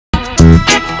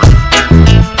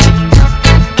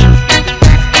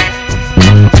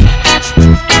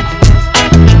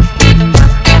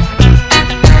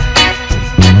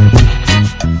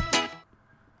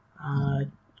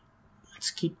Let's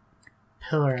keep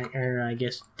pillaring, or I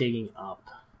guess digging up.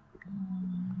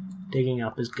 Digging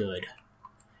up is good.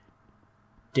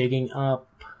 Digging up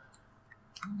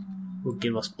will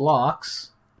give us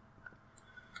blocks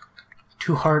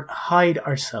to hide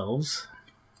ourselves.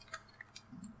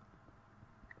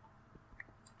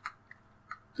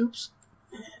 Oops.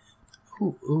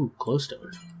 Ooh,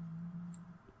 glowstone.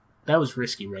 That was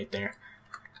risky right there.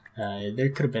 There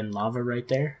could have been lava right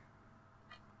there.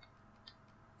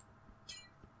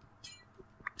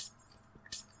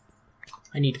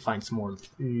 I need to find some more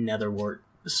nether wart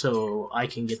so I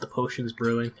can get the potions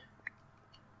brewing.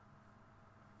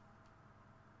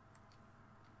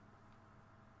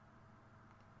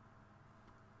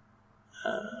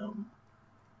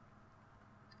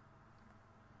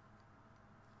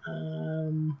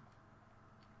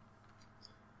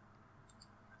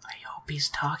 I hope he's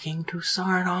talking to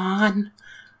Sarnon.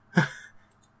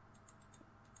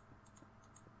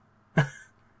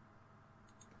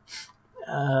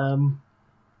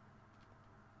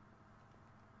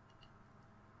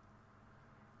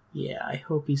 Yeah, I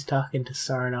hope he's talking to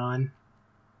Sarnon,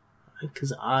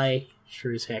 because I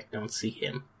sure as heck don't see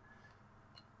him.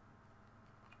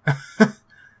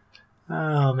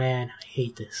 Oh man, I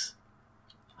hate this.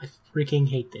 I freaking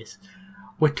hate this.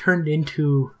 What turned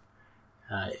into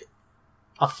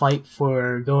a fight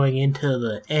for going into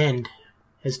the end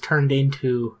has turned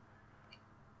into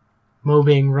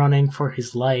Mobinng running for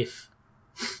his life.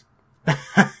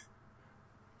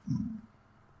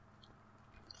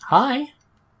 Hi.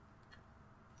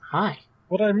 Hi.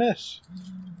 What'd I miss?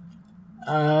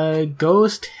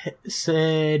 Ghost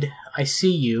said, I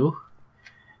see you.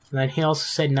 And then he also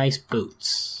said, nice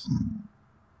boots.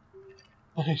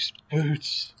 Nice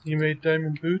boots. You made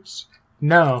diamond boots?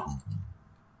 No.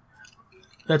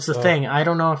 That's the thing. I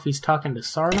don't know if he's talking to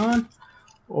Sarnon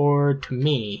or to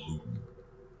me.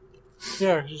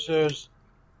 Yeah, he says,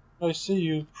 I see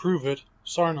you, prove it,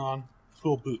 Sarnon,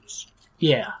 cool boots.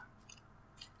 Yeah.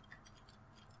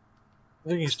 I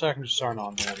think he's talking to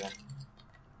Sarnon there then.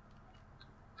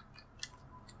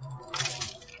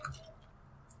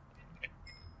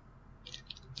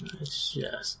 Let's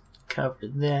just cover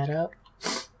that up.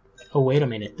 Oh, wait a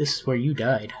minute. This is where you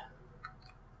died.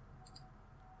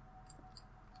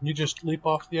 You just leap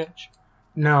off the edge?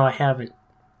 No, I haven't.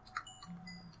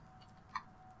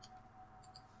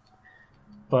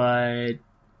 But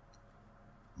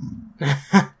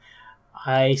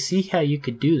I see how you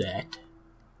could do that.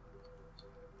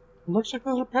 It looks like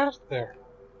there's a path there.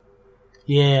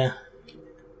 Yeah.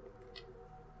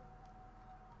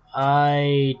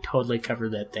 I totally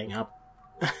covered that thing up.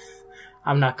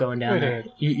 I'm not going down there.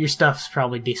 Your stuff's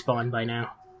probably despawned by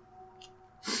now.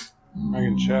 I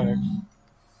can check.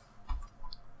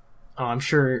 Oh, I'm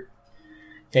sure.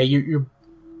 Yeah,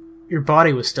 your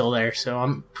body was still there, so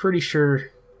I'm pretty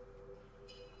sure.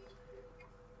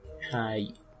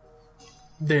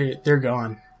 They're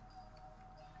gone.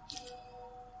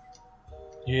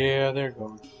 Yeah, they're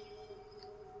gone.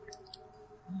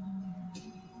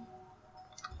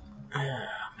 Oh,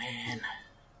 man.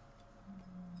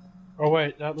 Oh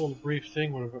wait, that little brief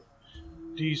thing would have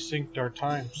desynced our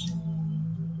times.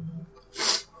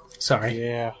 Sorry.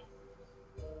 Yeah.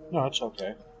 No, it's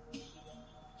okay.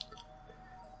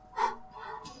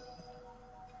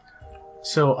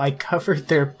 So I covered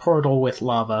their portal with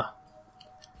lava.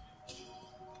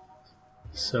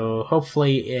 So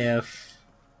hopefully if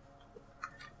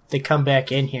they come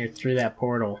back in here through that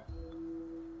portal,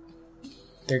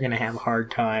 they're gonna have a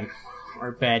hard time. Or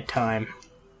a bad time.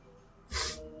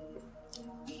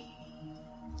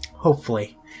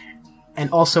 Hopefully. And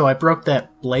also I broke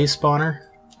that blaze spawner.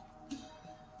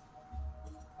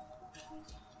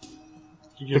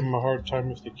 You give them a hard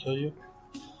time if they kill you?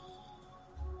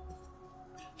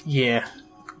 Yeah.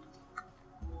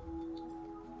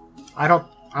 I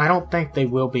don't think they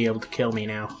will be able to kill me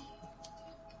now.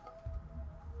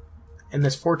 And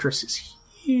this fortress is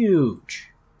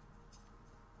huge.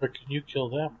 But can you kill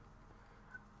them?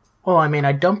 Well, I mean,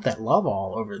 I dumped that lava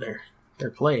all over their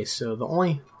place, so the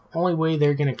only way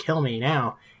they're gonna kill me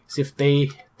now is if they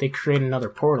create another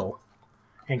portal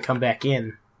and come back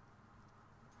in.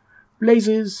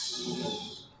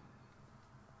 Blazes!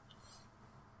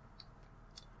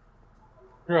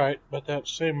 Right, but that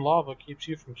same lava keeps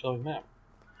you from killing them.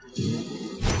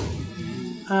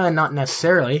 Not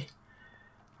necessarily.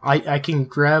 I can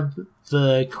grab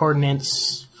the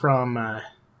coordinates from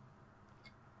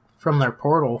their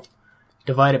portal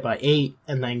divide it by 8,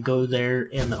 and then go there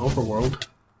in the overworld.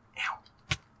 Ow.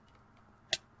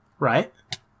 Right?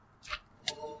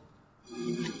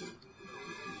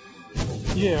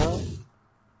 Yeah.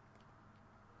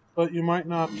 But you might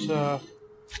not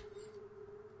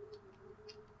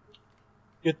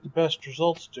get the best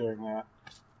results doing that.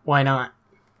 Why not?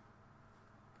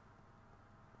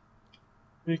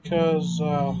 Because, I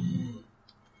don't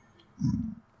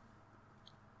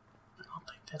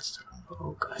think that's...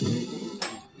 Oh, God.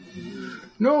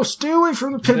 No, stay away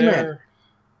from the pigman!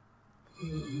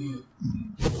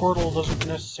 The portal doesn't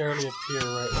necessarily appear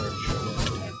right where it should.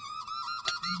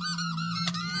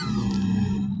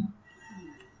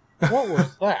 What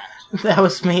was that? That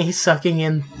was me sucking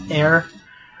in air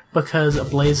because a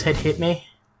blaze had hit me.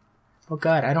 Oh,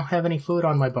 God, I don't have any food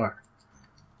on my bar.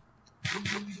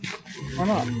 Why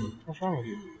not? What's wrong with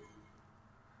you?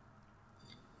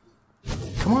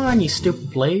 Come on, you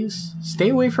stupid blaze. Stay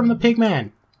away from the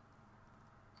pigman.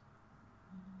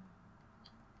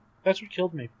 That's what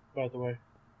killed me, by the way.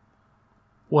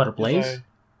 What, a blaze? I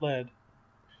fled.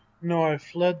 No, I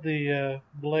fled the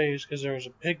blaze because there was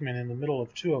a pigman in the middle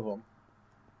of two of them.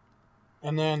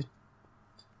 And then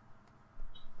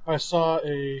I saw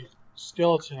a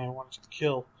skeleton I wanted to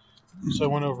kill, so I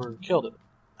went over and killed it.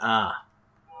 Ah.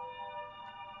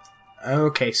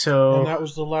 Okay, so... And that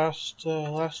was the last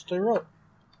I wrote.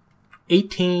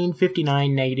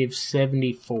 1859 negative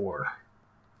 74.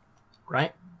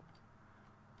 Right?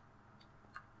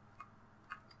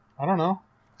 I don't know.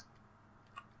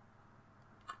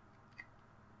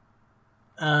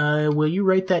 Will you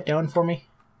write that down for me?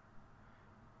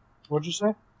 What'd you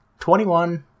say?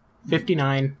 21,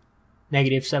 59,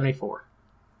 negative 74.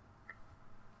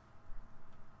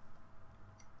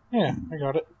 Yeah, I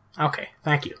got it. Okay,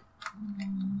 thank you.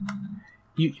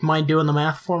 You mind doing the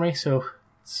math for me? So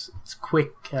it's a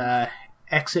quick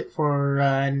exit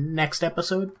for next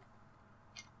episode.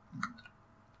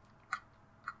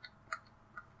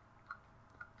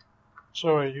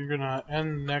 So wait, you're gonna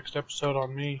end the next episode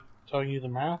on me telling you the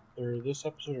math, or this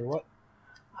episode, or what?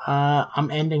 I'm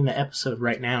ending the episode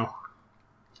right now.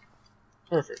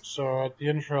 Perfect. So at the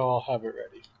intro, I'll have it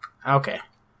ready. Okay.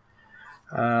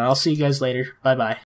 I'll see you guys later. Bye-bye.